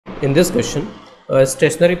In this question, a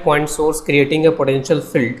stationary point source creating a potential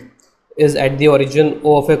field is at the origin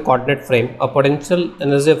O of a coordinate frame. A potential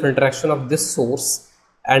energy of interaction of this source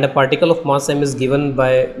and a particle of mass m is given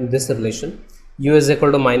by this relation. U is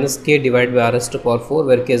equal to minus k divided by r raised to power 4,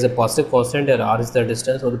 where k is a positive constant and r is the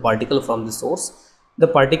distance of the particle from the source. The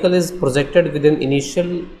particle is projected with an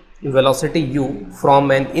initial velocity u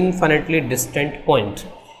from an infinitely distant point.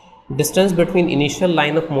 Distance between initial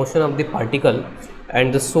line of motion of the particle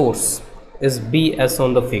and the source is b as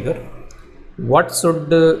on the figure. What should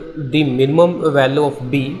the minimum value of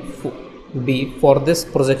b be for this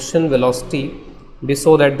projection velocity be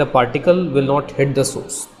so that the particle will not hit the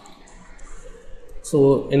source?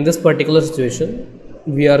 So in this particular situation,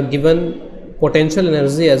 we are given potential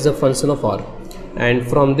energy as a function of r, and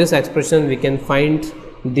from this expression we can find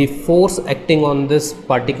the force acting on this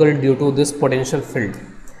particle due to this potential field.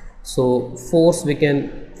 So force we can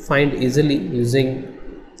find easily using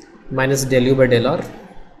minus del u by del r,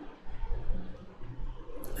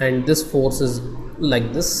 and this force is like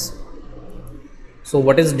this. So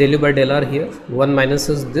what is del u by del r here? 1 minus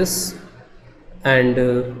is this, and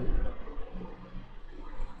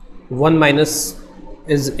 1 minus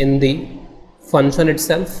is in the function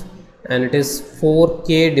itself, and it is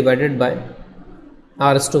 4k divided by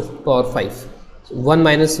r raised to power 5. So 1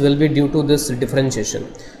 minus will be due to this differentiation.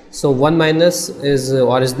 So 1 minus is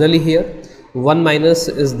originally here, 1 minus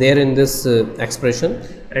is there in this expression,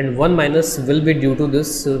 and 1 minus will be due to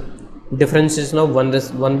this differentiation of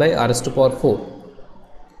 1 by r raised to power 4.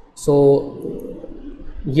 So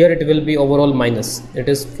here it will be overall minus. It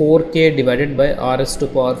is 4k divided by r raised to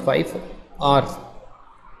power 5 r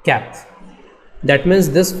cap. That means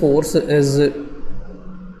this force is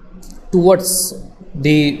towards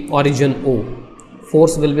the origin O.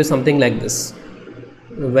 Force will be something like this.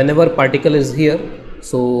 Whenever particle is here,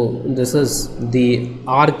 so this is the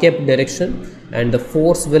r cap direction, and the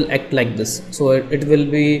force will act like this. So it will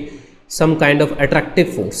be some kind of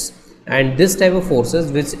attractive force, and this type of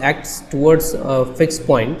forces which acts towards a fixed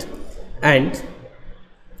point and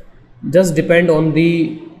just depend on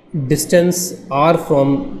the distance r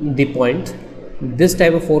from the point, this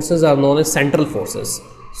type of forces are known as central forces.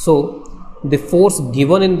 So the force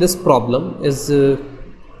given in this problem is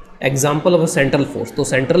example of a central force. तो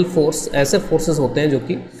central force ऐसे forces होते हैं जो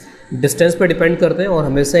कि distance पे depend करते हैं और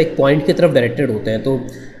हमेशा एक पॉइंट की तरफ डायरेक्टेड होते हैं. तो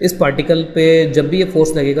इस पार्टिकल पे जब भी ये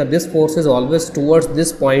फोर्स लगेगा, this force is always towards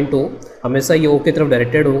this point ओ, हमेशा ये ओ की तरफ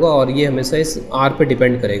डायरेक्टेड होगा और ये हमेशा इस आर पे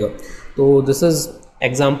डिपेंड करेगा. तो this is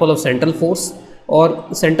example of central force. और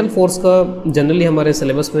सेंट्रल फोर्स का जनरली हमारे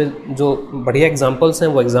सिलेबस में जो बढ़िया एग्जाम्पल्स हैं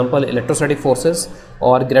वो एग्जाम्पल इलेक्ट्रोस्टैटिक फोर्सेस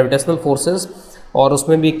और ग्रेविटेशनल फोर्सेस, और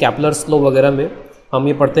उसमें भी कैपलर्स लॉ वगैरह में हम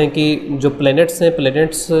ये पढ़ते हैं कि जो प्लैनेट्स हैं,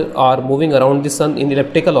 planets are moving around the sun in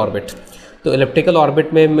elliptical orbit. तो इलिप्टिकल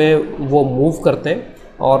ऑर्बिट में वो मूव करते हैं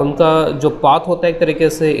और उनका जो पाथ होता है एक तरीके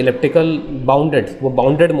से इलिप्टिकल बाउंडेड, वो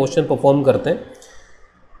बाउंडेड मोशन परफॉर्म करते हैं.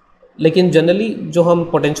 लेकिन जनरली जो हम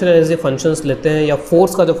पोटेंशियल एनर्जी फंक्शंस लेते हैं या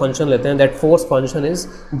फोर्स का जो फंक्शन लेते हैं, that force function is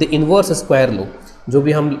the inverse square law. जो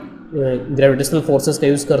भी हम ग्रेविटेशनल फोर्सेस का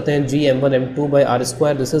यूज़ करते हैं, जी m1 m2 by r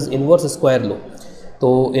square, this is inverse square law. तो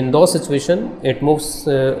इन दो situation it moves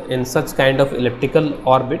in such kind of elliptical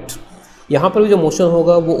orbit. यहाँ पर भी जो मोशन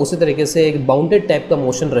होगा वो उसी तरीके से एक बाउंडेड टाइप का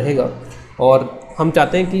मोशन रहेगा, और हम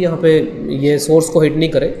चाहते हैं कि यहाँ पे ये सोर्स को हिट नहीं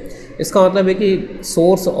करे. इसका मतलब है कि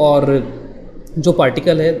सोर्स और जो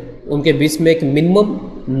पार्टिकल है उनके बीच में एक मिनिमम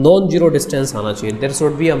नॉन जीरो डिस्टेंस आना चाहिए. There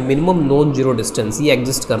should be a minimum non zero distance, ये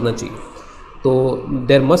एग्जिस्ट करना चाहिए. तो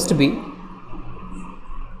there must be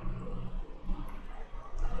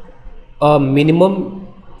a minimum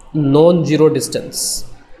non-zero distance,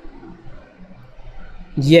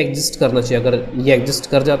 ये एग्जिस्ट करना चाहिए. अगर ये एग्जिस्ट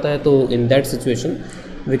कर जाता है तो in that situation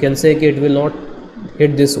we can say कि it will not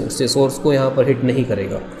hit this source, ये सोर्स को यहाँ पर हिट नहीं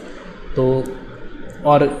करेगा. तो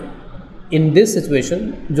और इन दिस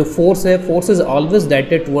सिचुएशन जो फोर्स है, force is always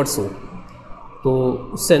directed towards ओ.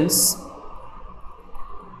 तो since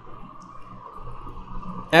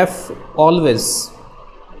F always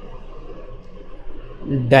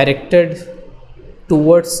directed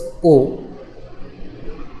towards ओ,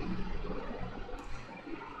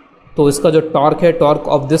 तो इसका जो टॉर्क है, torque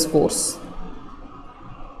of this force,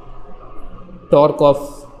 torque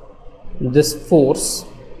of this force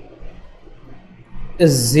is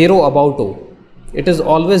zero about O. It is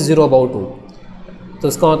always zero about ओ. तो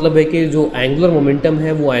इसका मतलब है कि जो एंगुलर मोमेंटम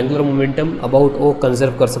है वो angular momentum about O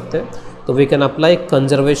conserve कर सकते हैं. तो we can apply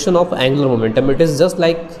conservation of angular momentum. It is just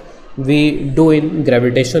like we do in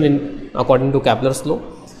gravitation in according to Kepler's law.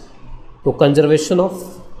 So conservation of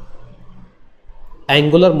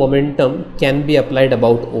angular momentum can be applied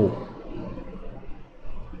about O.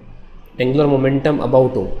 angular momentum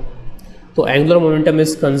about O. So angular momentum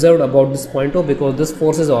is conserved about this point O because this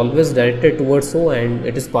force is always directed towards O and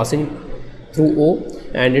it is passing through O,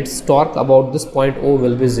 and its torque about this point O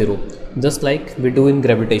will be 0, just like we do in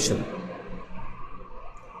gravitation.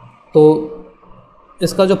 तो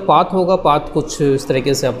इसका जो path होगा, path कुछ इस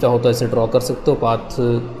तरीके से आप चाहो तो ऐसे ड्रॉ कर सकते हो. Path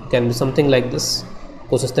can be something like this.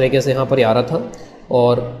 कुछ इस तरीके से यहाँ पर आ रहा था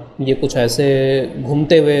और ये कुछ ऐसे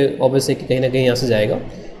घूमते हुए ऑब्वियसली कि कहीं ना कहीं यहाँ से जाएगा.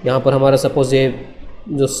 यहाँ पर हमारा सपोज ये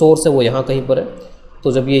जो सोर्स है वो यहाँ कहीं पर है,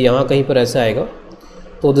 तो जब ये यहाँ कहीं पर ऐसे आएगा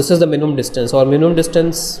तो this is the minimum distance. और minimum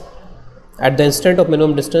distance at the instant of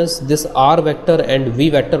minimum distance, this r vector and v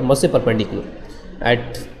vector must be perpendicular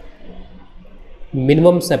at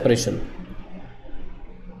minimum separation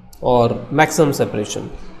or maximum separation.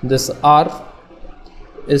 This r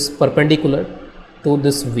is perpendicular to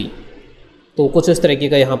this v. तो कुछ इस तरीके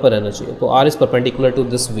का यहाँ पर रहना चाहिए. तो r is perpendicular to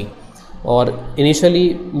this v. और इनिशियली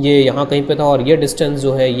ये यहाँ कहीं पे था और ये डिस्टेंस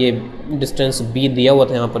जो है ये डिस्टेंस b दिया हुआ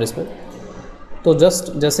था यहाँ पर इसमें. तो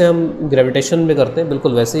जस्ट जैसे हम ग्रेविटेशन में करते हैं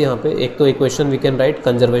बिल्कुल वैसे ही यहाँ पे एक तो equation we can write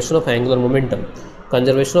conservation of angular momentum.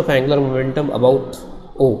 Conservation of angular momentum about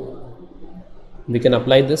O, we can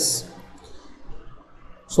apply this.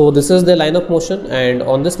 So this is the line of motion, and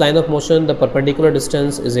on this line of motion the perpendicular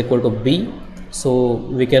distance is equal to b. So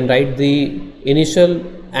we can write the initial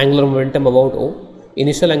angular momentum about O.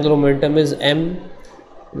 Initial angular momentum is m,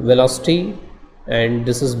 velocity, and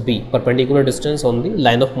this is b, perpendicular distance on the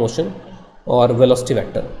line of motion or velocity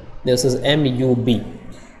vector. This is mub,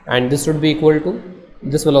 and this would be equal to,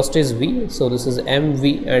 this velocity is v, so this is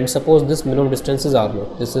mv, and suppose this minimum distance is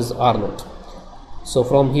r0, this is r0. So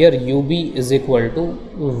from here ub is equal to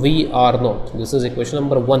v r0. This is equation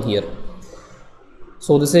number 1 here.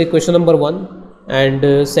 So this is equation number 1,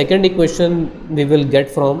 and second equation we will get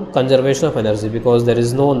from conservation of energy, because there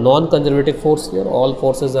is no non-conservative force here. All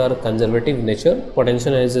forces are conservative in nature.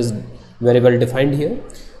 Potential energy is very well defined here.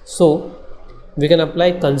 So we can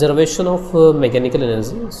apply conservation of mechanical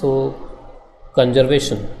energy. So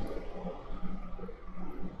conservation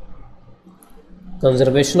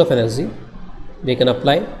of energy we can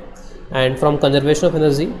apply, and from conservation of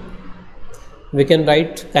energy we can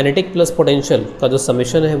write kinetic plus potential का जो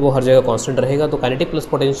summation है वो हर जगह constant रहेगा. तो kinetic plus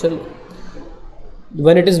potential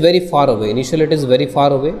when it is very far away, initially it is very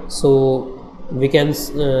far away, so we can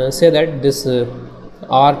say that this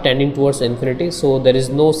r tending towards infinity, so there is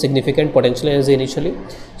no significant potential energy initially.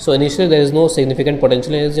 So initially there is no significant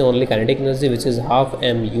potential energy, only kinetic energy, which is half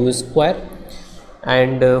mu square.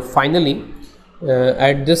 And finally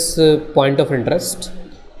at this point of interest,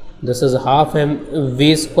 this is half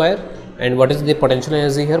mv square. And what is the potential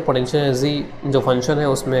energy here? Potential energy जो function है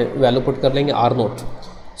उसमें value put कर लेंगे r0,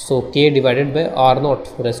 so k divided by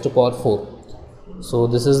r0 raised to power 4. So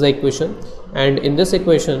this is the equation, and in this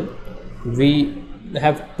equation we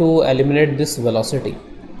have to eliminate this velocity.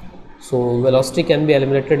 So velocity can be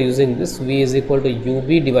eliminated using this, v is equal to ub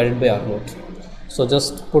divided by r0. So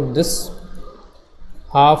just put this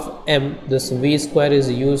half m, this v square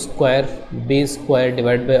is u square b square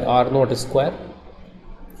divided by r0 square.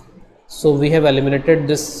 So we have eliminated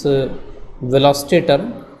this velocity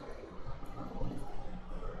term.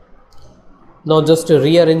 Now just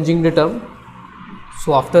rearranging the term.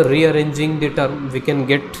 So after rearranging the term we can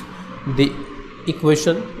get the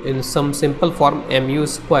equation in some simple form: mu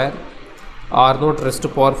square r0 raised to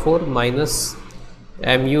power 4 minus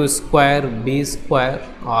mu square b square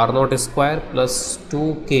r0 square plus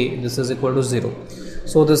 2k, this is equal to 0.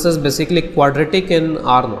 So this is basically quadratic in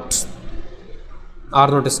r0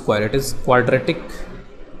 square. It is quadratic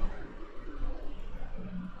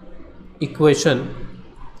equation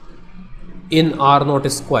in r0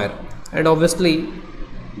 square, and obviously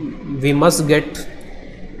we must get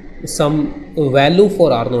some value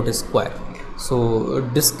for r0 square. So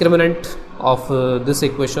discriminant of this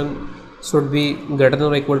equation should be greater than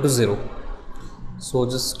or equal to 0. So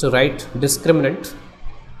just write discriminant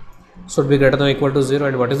should be greater than or equal to 0.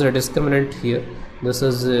 And what is the discriminant here? This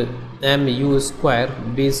is mu square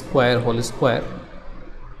b square whole square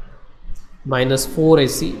minus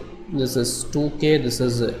 4ac, this is 2k, this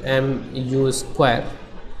is mu square,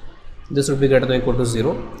 this would be greater than or equal to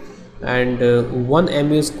 0. And 1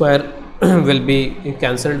 mu square will be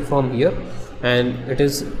cancelled from here, and it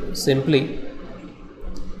is simply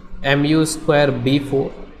mu square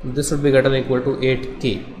b4, this would be greater than or equal to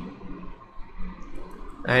 8k,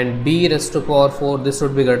 and b raised to power 4, this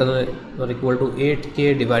would be greater than or equal to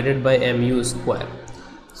 8k divided by mu square.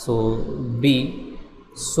 So b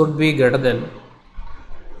should be greater than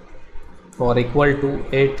or equal to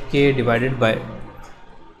 8k divided by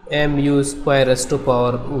mu square raised to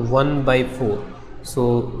power 1 by 4.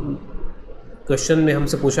 So question में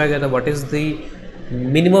हमसे पूछा गया था what is the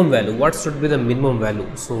minimum value, what should be the minimum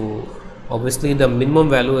value. So obviously the minimum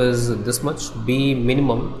value is this much. B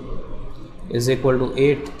minimum is equal to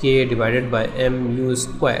 8k divided by mu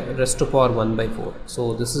square raised to power 1 by 4. So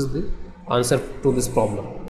this is the answer to this problem.